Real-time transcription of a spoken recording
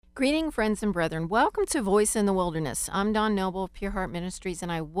Greeting, friends and brethren. Welcome to Voice in the Wilderness. I'm Dawn Noble of Pure Heart Ministries, and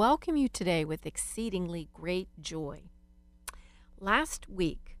I welcome you today with exceedingly great joy. Last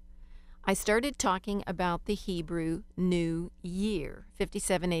week, I started talking about the Hebrew New Year,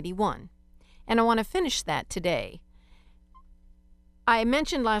 5781, and I want to finish that today. I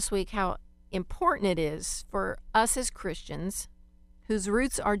mentioned last week how important it is for us as Christians, whose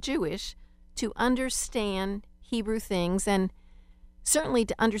roots are Jewish, to understand Hebrew things and certainly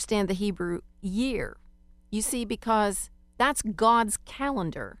to understand the Hebrew year. You see, because that's God's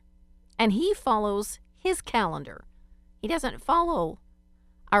calendar, and He follows His calendar. He doesn't follow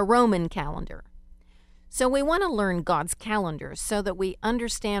our Roman calendar. So we want to learn God's calendar so that we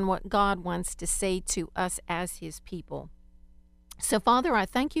understand what God wants to say to us as His people. So, Father, I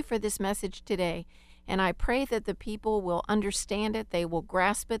thank you for this message today, and I pray that the people will understand it, they will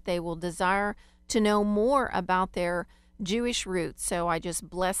grasp it, they will desire to know more about their Jewish roots. So I just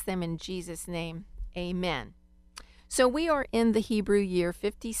bless them in Jesus' name. Amen. So we are in the Hebrew year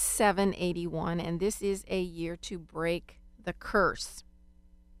 5781, and this is a year to break the curse.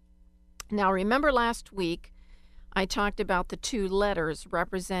 Now, remember last week I talked about the two letters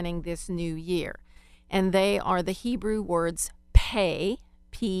representing this new year, and they are the Hebrew words pay,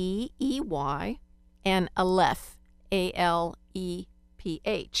 P-E-Y, and aleph, A-L-E-P-H.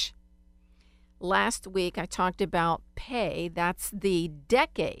 Last week, I talked about pay. That's the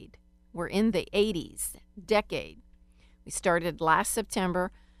decade. We're in the 80s decade. We started last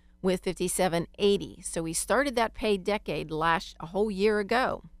September with 5780. So we started that pay decade a whole year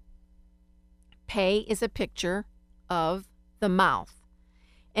ago. Pay is a picture of the mouth,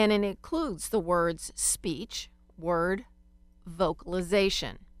 and it includes the words speech, word,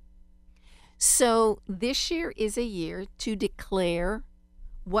 vocalization. So this year is a year to declare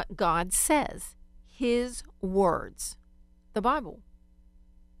what God says, His words, the Bible.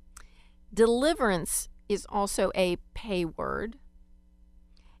 Deliverance is also a pay word,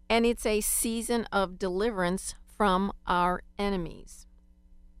 and it's a season of deliverance from our enemies.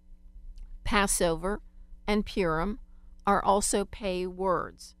 Passover and Purim are also pay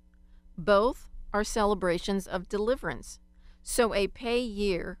words. Both are celebrations of deliverance. So a pay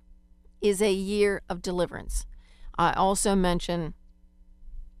year is a year of deliverance. I also mentioned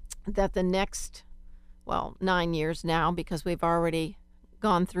that the next, 9 years now, because we've already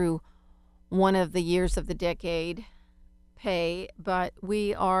gone through one of the years of the decade pay, but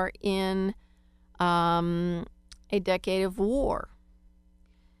we are in a decade of war.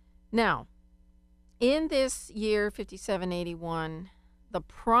 Now, in this year 5781, the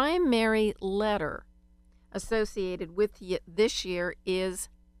primary letter associated with this year is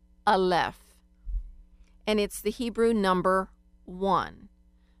aleph, and it's the Hebrew number 1.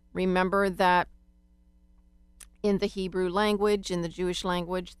 Remember that in the Hebrew language, in the Jewish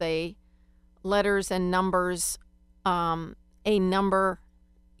language, letters and numbers, a number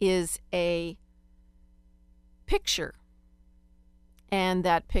is a picture, and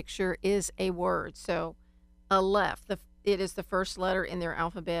that picture is a word. So aleph, it is the first letter in their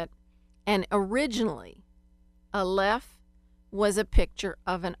alphabet, and originally aleph was a picture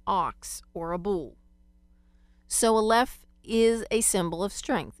of an ox or a bull. So aleph is a symbol of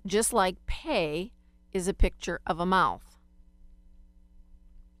strength, just like pay is a picture of a mouth.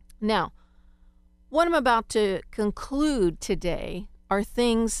 Now, what I'm about to conclude today are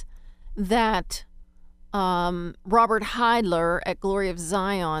things that Robert Heidler at Glory of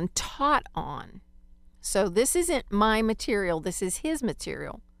Zion taught on. So this isn't my material, this is his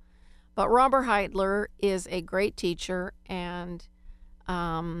material. But Robert Heidler is a great teacher, and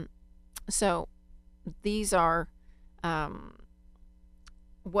so these are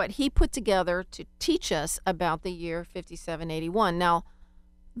what he put together to teach us about the year 5781. Now,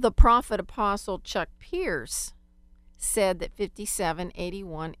 the prophet apostle Chuck Pierce said that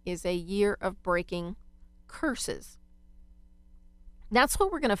 5781 is a year of breaking curses. That's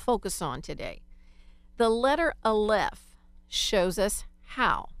what we're going to focus on today. The letter aleph shows us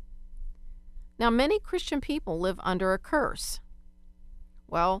how. Now, many Christian people live under a curse.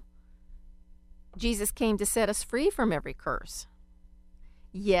 Well, Jesus came to set us free from every curse.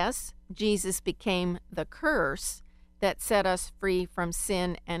 Yes, Jesus became the curse that set us free from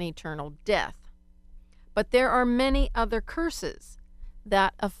sin and eternal death. But there are many other curses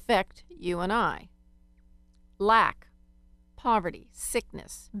that affect you and I. Lack, poverty,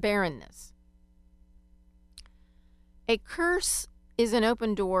 sickness, barrenness. A curse is an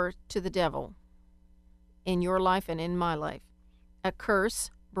open door to the devil in your life and in my life. A curse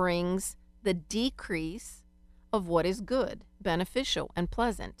brings the decrease of what is good, beneficial, and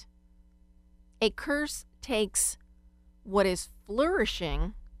pleasant. A curse takes what is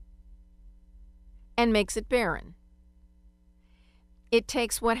flourishing and makes it barren. It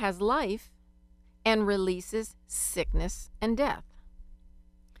takes what has life and releases sickness and death.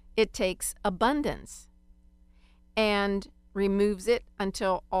 It takes abundance and removes it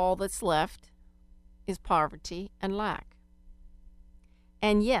until all that's left is poverty and lack.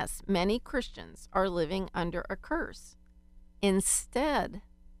 And yes, many Christians are living under a curse instead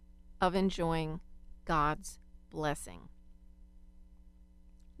of enjoying God's blessing.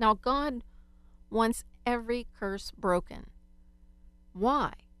 Now, God wants every curse broken.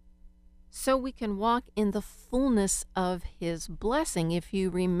 Why? So we can walk in the fullness of His blessing. If you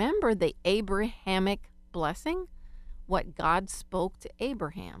remember the Abrahamic blessing, what God spoke to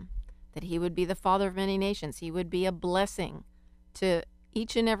Abraham, that he would be the father of many nations, he would be a blessing to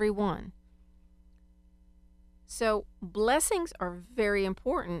each and every one. So blessings are very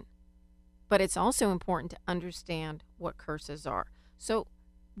important, but it's also important to understand what curses are. So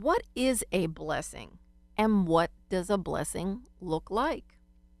what is a blessing, and what does a blessing look like?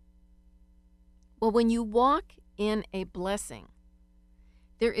 Well, when you walk in a blessing,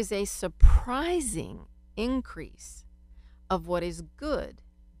 there is a surprising increase of what is good,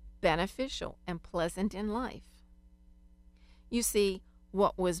 beneficial, and pleasant in life. You see,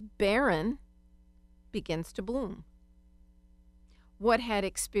 what was barren begins to bloom. What had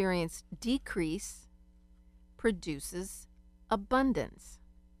experienced decrease produces abundance.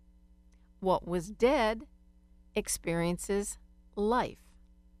 What was dead experiences life.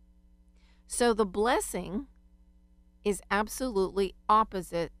 So the blessing is absolutely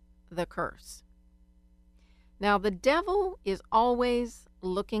opposite the curse. Now, the devil is always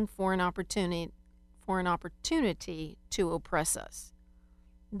looking for an opportunity to oppress us.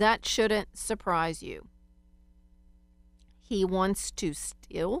 That shouldn't surprise you. He wants to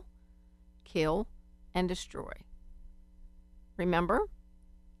steal, kill, and destroy. Remember,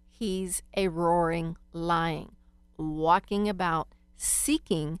 he's a roaring lion, walking about,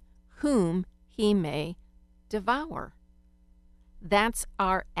 seeking whom he may devour. That's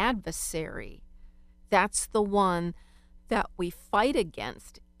our adversary. That's the one that we fight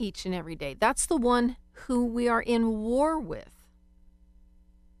against each and every day. That's the one who we are in war with.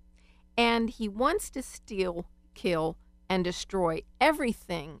 And he wants to steal, kill, and destroy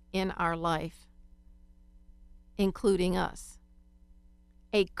everything in our life, including us.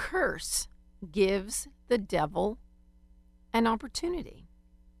 A curse gives the devil an opportunity.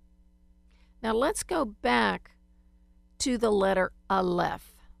 Now let's go back to the letter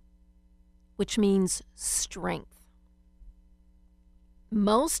Aleph, which means strength.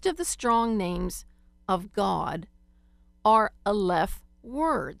 Most of the strong names of God are Aleph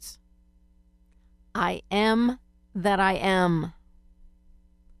words. I am that I am.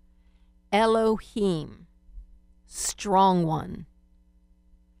 Elohim, strong one.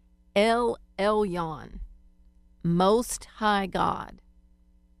 El Elyon, most high God.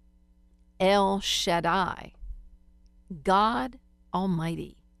 El Shaddai, God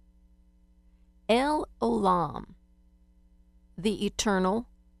Almighty. El Olam, the eternal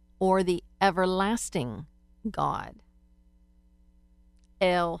or the everlasting God.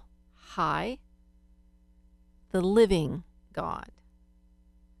 El Hai, the living God.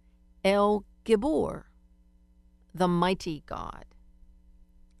 El Gibor, the mighty God.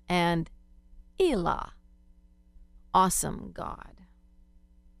 And Elah, awesome God.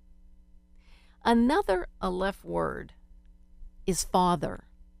 Another Aleph word is Father.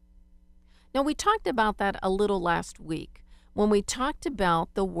 Now, we talked about that a little last week when we talked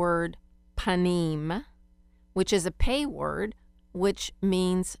about the word panim, which is a pay word, which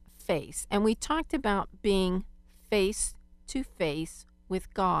means face. And we talked about being face to face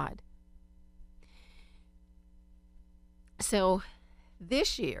with God. So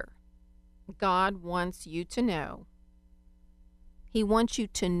this year, God wants you to know, He wants you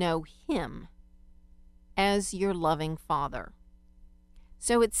to know Him as your loving Father.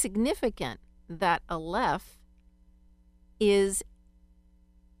 So it's significant that Aleph is,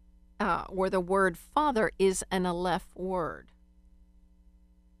 or the word Father is an Aleph word.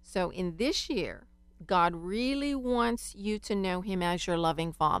 So in this year, God really wants you to know Him as your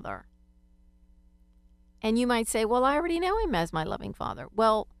loving Father. And you might say, well, I already know Him as my loving Father.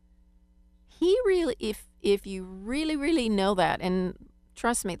 Well, He really, if you really know that, and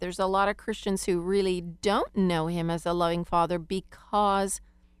trust me, there's a lot of Christians who really don't know Him as a loving Father because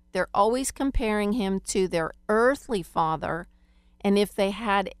they're always comparing Him to their earthly father. And if they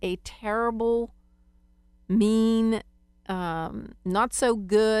had a terrible, mean, not so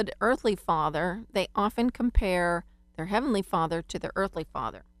good earthly father, they often compare their heavenly Father to their earthly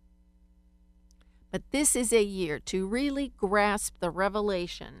father. But this is a year to really grasp the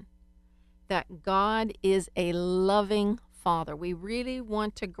revelation that God is a loving Father. We really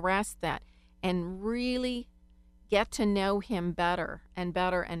want to grasp that and really get to know Him better and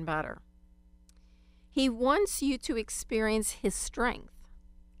better and better. He wants you to experience His strength,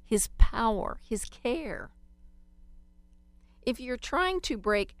 His power, His care. If you're trying to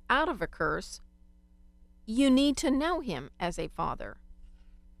break out of a curse, you need to know Him as a Father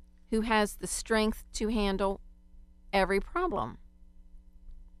who has the strength to handle every problem,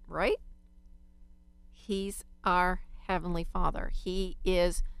 right? He's our Heavenly Father. He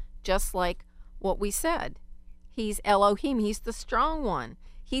is just like what we said. He's Elohim. He's the strong one.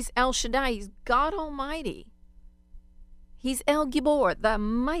 He's El Shaddai. He's God Almighty. He's El Gibor, the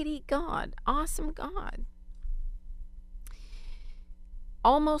mighty God, awesome God.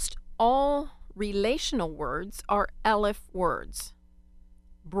 Almost all relational words are Aleph words.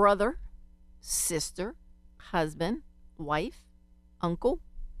 Brother, sister, husband, wife, uncle,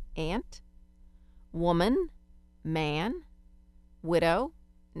 aunt, woman, man, widow,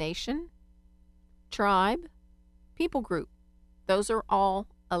 nation, tribe, people group. Those are all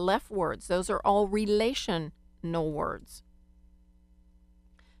Aleph words. Those are all relational words.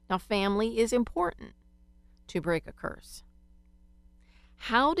 Now, family is important to break a curse.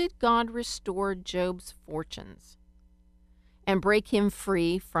 How did God restore Job's fortunes and break him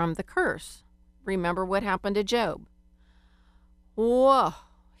free from the curse? Remember what happened to Job. Whoa,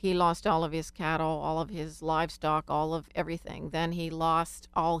 he lost all of his cattle, all of his livestock, all of everything. Then he lost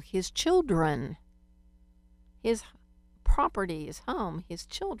all his children, his property, his home, his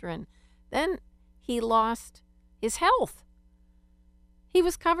children. Then he lost his health. He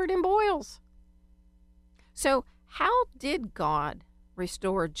was covered in boils. So how did God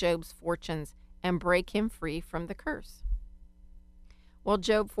restore Job's fortunes and break him free from the curse? Well,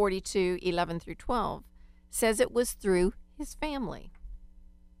 Job 42:11-12 says it was through his family.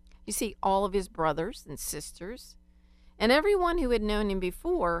 You see, all of his brothers and sisters and everyone who had known him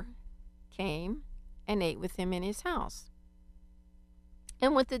before came and ate with him in his house.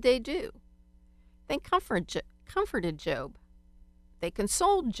 And what did they do? They comforted Job. They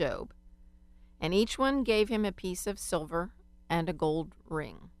consoled Job, and each one gave him a piece of silver and a gold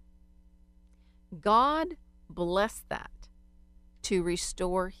ring. God blessed that to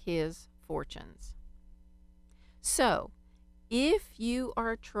restore his fortunes. So, if you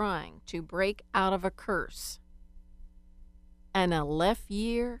are trying to break out of a curse, an Aleph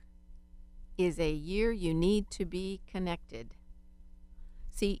year is a year you need to be connected.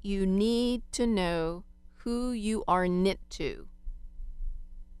 See, you need to know who you are knit to.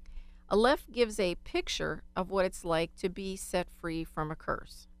 Aleph gives a picture of what it's like to be set free from a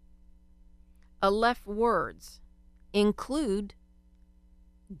curse. Aleph words include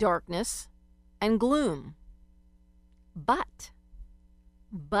darkness and gloom. But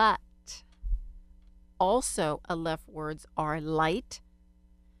also Aleph words are light,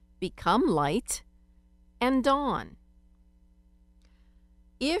 become light, and dawn.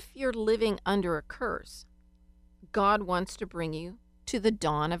 If you're living under a curse, God wants to bring you to the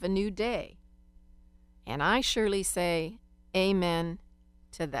dawn of a new day. And I surely say amen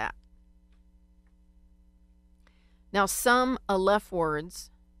to that. Now, some Aleph words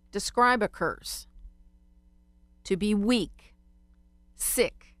describe a curse: to be weak,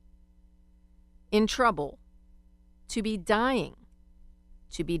 sick, in trouble, to be dying,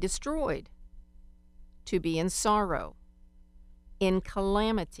 to be destroyed, to be in sorrow, in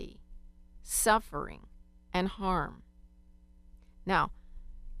calamity, suffering, and harm. Now,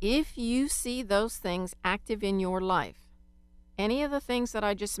 if you see those things active in your life, any of the things that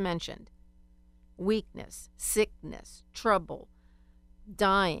I just mentioned, weakness, sickness, trouble,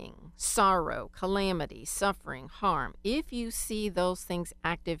 dying, sorrow, calamity, suffering, harm, if you see those things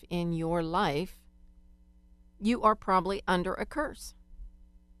active in your life, you are probably under a curse.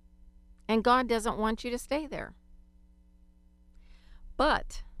 And God doesn't want you to stay there.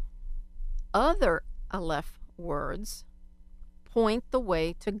 But other Aleph words point the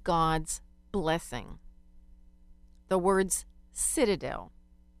way to God's blessing. The words citadel,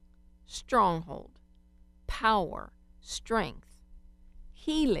 stronghold, power, strength,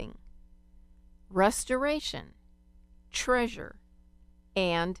 healing, restoration, treasure,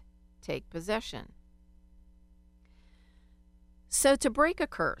 and take possession. So to break a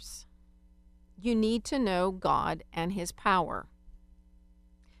curse, you need to know God and his power.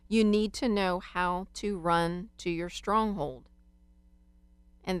 You need to know how to run to your stronghold.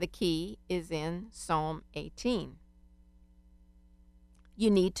 And the key is in Psalm 18. You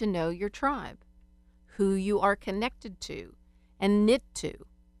need to know your tribe, who you are connected to and knit to.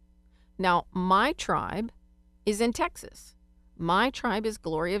 Now, my tribe is in Texas. My tribe is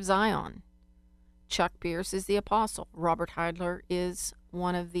Glory of Zion. Chuck Pierce is the apostle. Robert Heidler is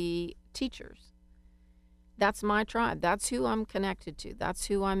one of the teachers. That's my tribe. That's who I'm connected to. That's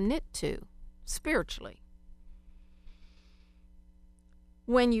who I'm knit to spiritually.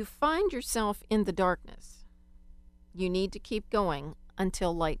 When you find yourself in the darkness, you need to keep going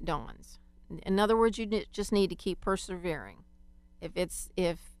until light dawns. In other words, you just need to keep persevering. If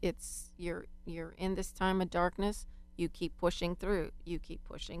it's you're in this time of darkness, you keep pushing through. You keep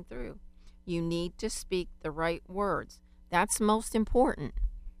pushing through. You need to speak the right words. That's most important.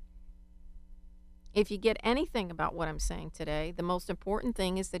 If you get anything about what I'm saying today, the most important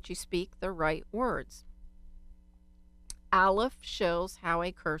thing is that you speak the right words. Aleph shows how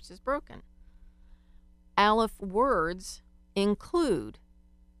a curse is broken. Aleph words include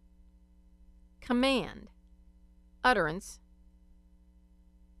command, utterance,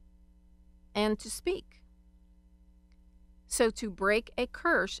 and to speak. So to break a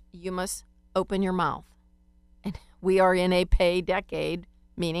curse, you must open your mouth. And we are in a pay decade,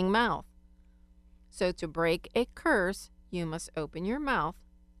 meaning mouth. So to break a curse, you must open your mouth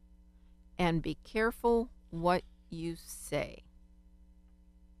and be careful what you say.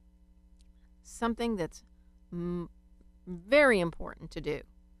 Something that's very important to do.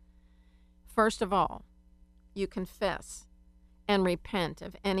 First of all, you confess and repent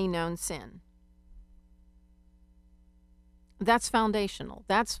of any known sin. That's foundational.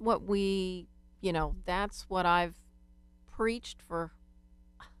 That's what that's what I've preached for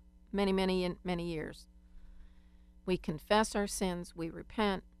many years. We confess our sins, we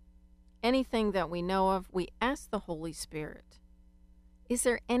repent. Anything that we know of, we ask the Holy Spirit, is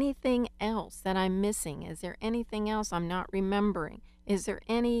there anything else that I'm missing? Is there anything else I'm not remembering? Is there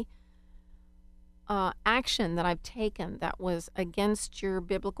any action that I've taken that was against your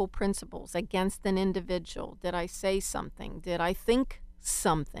biblical principles, against an individual? Did I say something? Did I think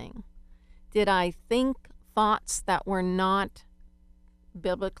something? Did I think thoughts that were not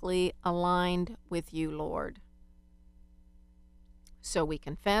biblically aligned with you, Lord? So we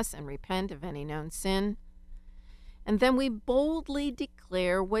confess and repent of any known sin, and then we boldly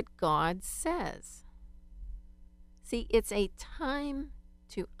declare what God says. See, it's a time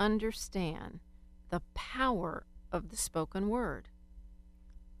to understand the power of the spoken word,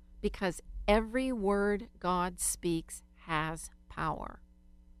 because every word God speaks has power.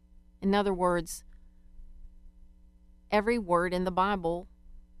 In other words, every word in the Bible,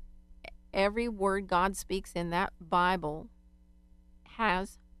 every word God speaks in that Bible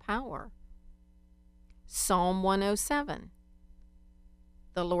has power. Psalm 107,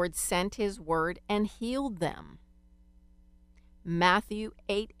 the Lord sent his word and healed them. Matthew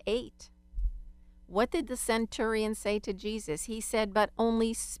 8:8. What did the centurion say to Jesus? He said, but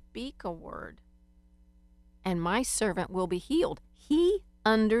only speak a word, and my servant will be healed. He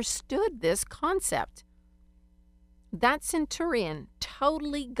understood this concept. That centurion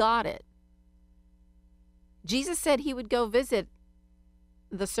totally got it. Jesus said he would go visit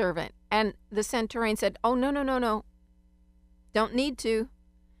the servant, and the centurion said, oh, no. Don't need to.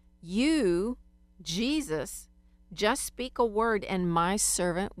 You, Jesus, just speak a word and my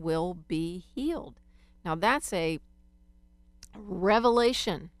servant will be healed. Now that's a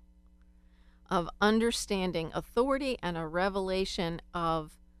revelation of understanding authority and a revelation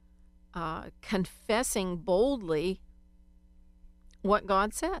of confessing boldly what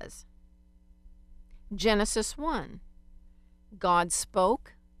God says. Genesis 1, God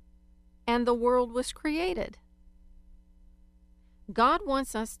spoke and the world was created. God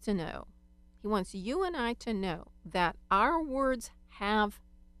wants us to know, he wants you and I to know that our words have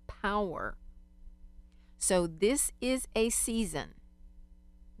power. So this is a season,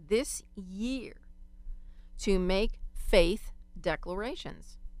 this year, to make faith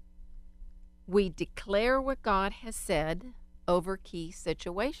declarations. We declare what God has said over key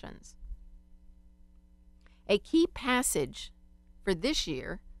situations. A key passage for this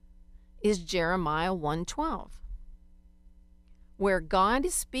year is Jeremiah 1:12, where God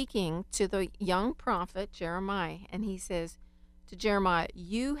is speaking to the young prophet Jeremiah, and he says to Jeremiah,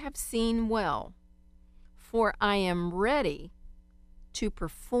 you have seen well, for I am ready to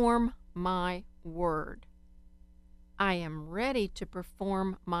perform my word. I am ready to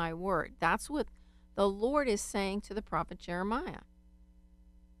perform my word. That's what the Lord is saying to the prophet Jeremiah.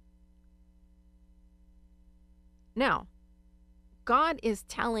 Now, God is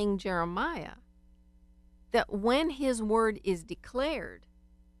telling Jeremiah that when his word is declared,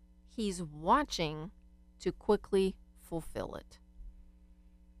 he's watching to quickly fulfill it.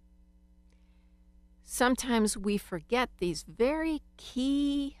 Sometimes we forget these very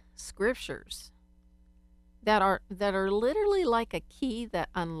key scriptures that are literally like a key that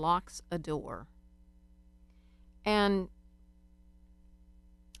unlocks a door. And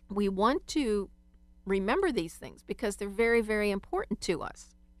we want to remember these things because they're very, very important to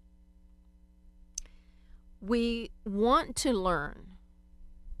us. We want to learn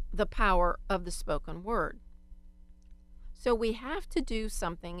the power of the spoken word. So we have to do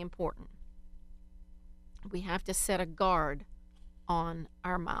something important. We have to set a guard on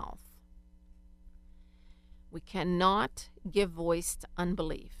our mouth. We cannot give voice to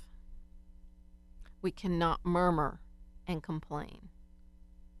unbelief. We cannot murmur and complain.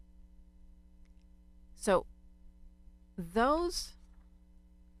 So those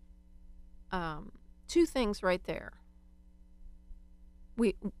two things right there.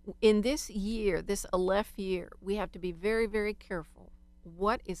 In this year, this Aleph year, we have to be very, very careful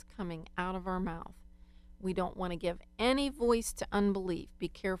what is coming out of our mouth. We don't want to give any voice to unbelief. Be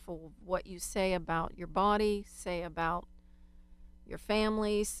careful of what you say about your body, say about your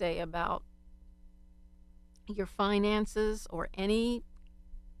family, say about your finances, or any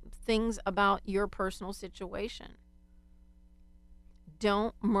things about your personal situation.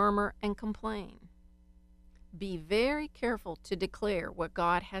 Don't murmur and complain. Be very careful to declare what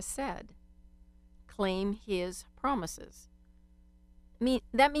God has said. Claim His promises.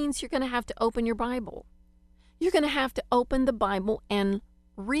 That means you're going to have to open your Bible. You're going to have to open the Bible and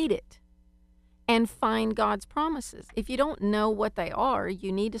read it and find God's promises. If you don't know what they are,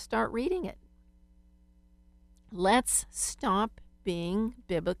 you need to start reading it. Let's stop being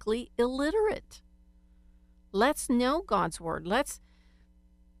biblically illiterate. Let's know God's word.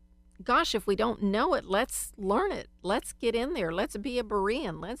 Gosh, if we don't know it, let's learn it. Let's get in there. Let's be a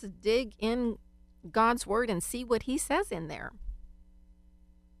Berean. Let's dig in God's word and see what He says in there.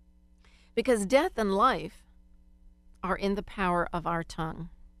 Because death and life are in the power of our tongue.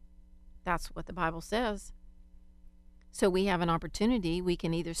 That's what the Bible says. So we have an opportunity. We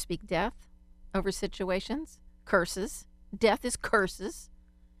can either speak death over situations, curses. Death is curses.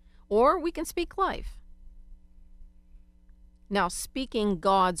 Or we can speak life. Now, speaking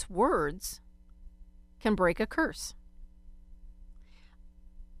God's words can break a curse.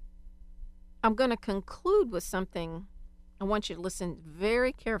 I'm going to conclude with something. I want you to listen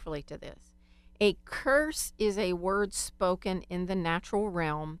very carefully to this. A curse is a word spoken in the natural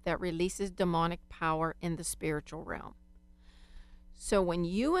realm that releases demonic power in the spiritual realm. So when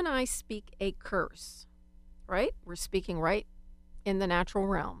you and I speak a curse, right? We're speaking right in the natural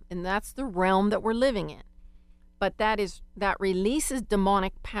realm, and that's the realm that we're living in. But that releases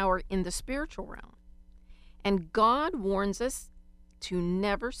demonic power in the spiritual realm. And God warns us to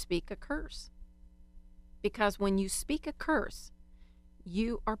never speak a curse. Because when you speak a curse,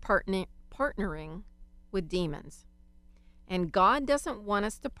 you are partnering with demons. And God doesn't want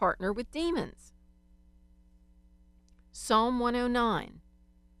us to partner with demons. Psalm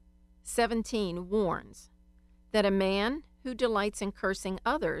 109:17 warns that a man who delights in cursing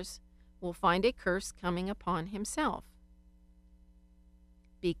others will find a curse coming upon himself.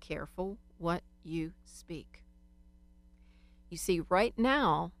 Be careful what you speak. You see, right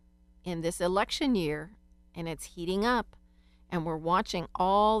now, in this election year, and it's heating up, and we're watching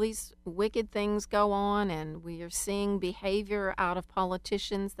all these wicked things go on, and we are seeing behavior out of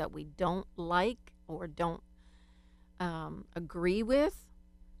politicians that we don't like or don't agree with.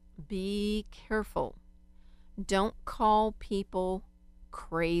 Be careful. Don't call people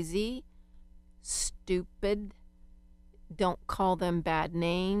crazy, stupid. Don't call them bad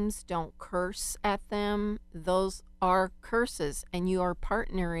names. Don't curse at them. Those are curses, and you are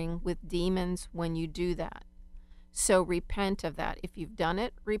partnering with demons when you do that. So repent of that. If you've done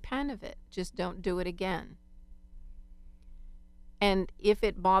it, repent of it. Just don't do it again. And if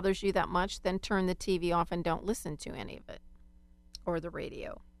it bothers you that much, then turn the TV off and don't listen to any of it, or the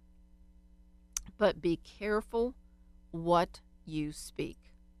radio. But be careful what you speak.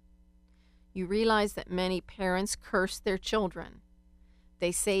 You realize that many parents curse their children.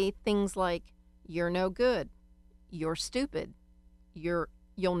 They say things like, "You're no good," "You're stupid,"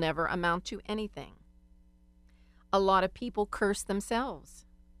 "You'll never amount to anything." A lot of people curse themselves.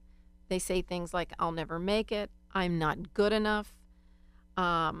 They say things like, "I'll never make it," "I'm not good enough,"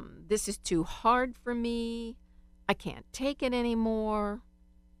 "This is too hard for me," "I can't take it anymore."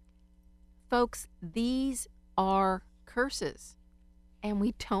 Folks, these are curses, and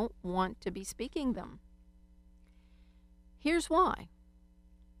we don't want to be speaking them. Here's why.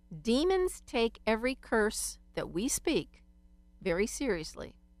 Demons take every curse that we speak very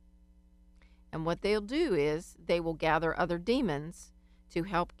seriously. And what they'll do is they will gather other demons to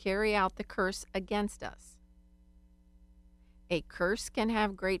help carry out the curse against us. A curse can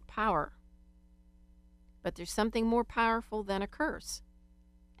have great power, but there's something more powerful than a curse,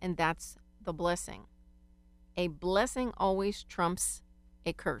 and that's the blessing. A blessing always trumps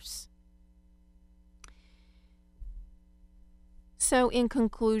a curse. So, in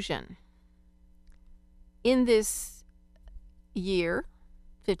conclusion, in this year,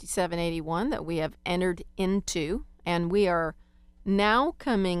 5781, that we have entered into, and we are now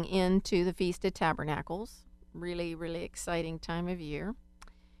coming into the Feast of Tabernacles, really, really exciting time of year.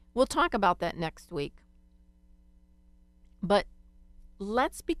 We'll talk about that next week. But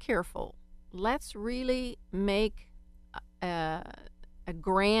let's be careful. Let's really make a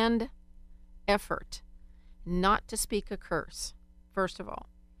grand effort not to speak a curse, first of all.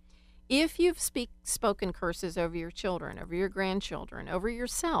 If you've spoken curses over your children, over your grandchildren, over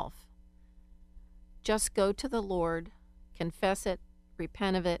yourself, just go to the Lord, confess it,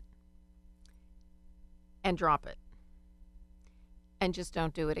 repent of it, and drop it. And just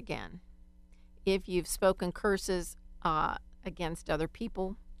don't do it again. If you've spoken curses against other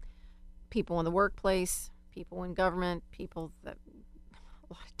people, people in the workplace, people in government, people that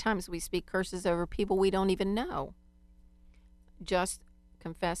a lot of times we speak curses over people we don't even know, just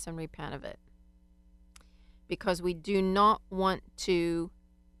confess and repent of it. Because we do not want to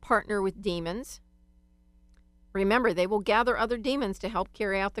partner with demons. Remember, they will gather other demons to help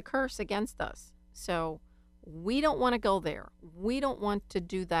carry out the curse against us. So we don't want to go there. We don't want to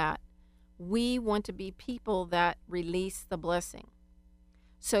do that. We want to be people that release the blessing.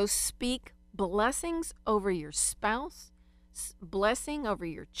 So speak blessings over your spouse, blessing over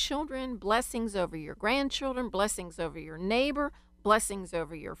your children, blessings over your grandchildren, blessings over your neighbor, blessings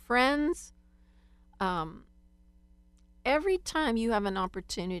over your friends. Every time you have an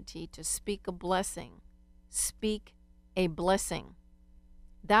opportunity to speak a blessing, speak a blessing.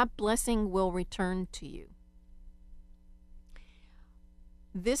 That blessing will return to you.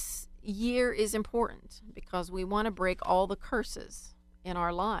 This year is important because we want to break all the curses in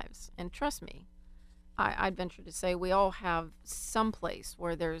our lives. And trust me, I'd venture to say we all have some place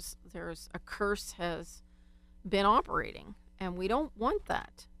where there's a curse has been operating, and we don't want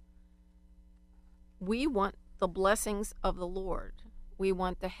that. We want the blessings of the Lord. We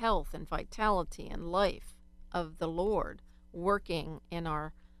want the health and vitality and life of the Lord working in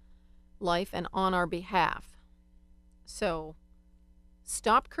our life and on our behalf. So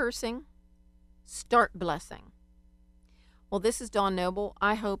stop cursing, start blessing. Well, this is Dawn Noble.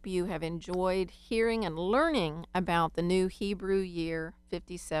 I hope you have enjoyed hearing and learning about the new Hebrew year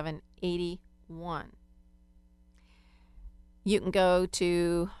 5781. You can go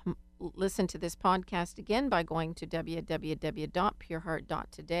to listen to this podcast again by going to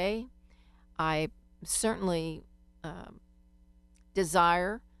www.pureheart.today. I certainly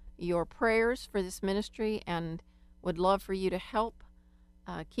desire your prayers for this ministry and would love for you to help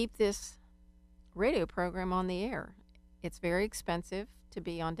keep this radio program on the air. It's very expensive to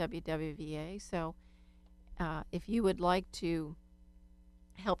be on WWVA, so if you would like to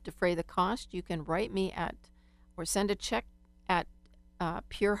help defray the cost, you can write me at or send a check at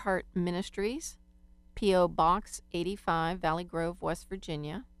Pure Heart Ministries, P.O. Box 85, Valley Grove, West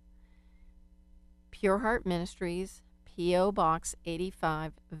Virginia. Pure Heart Ministries, P.O. Box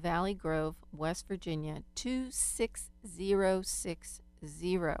 85, Valley Grove, West Virginia,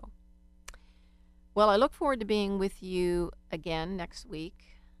 26060. Well, I look forward to being with you again next week.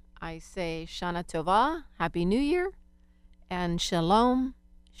 I say Shana Tova, Happy New Year, and Shalom,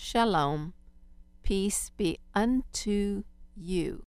 Shalom, peace be unto you.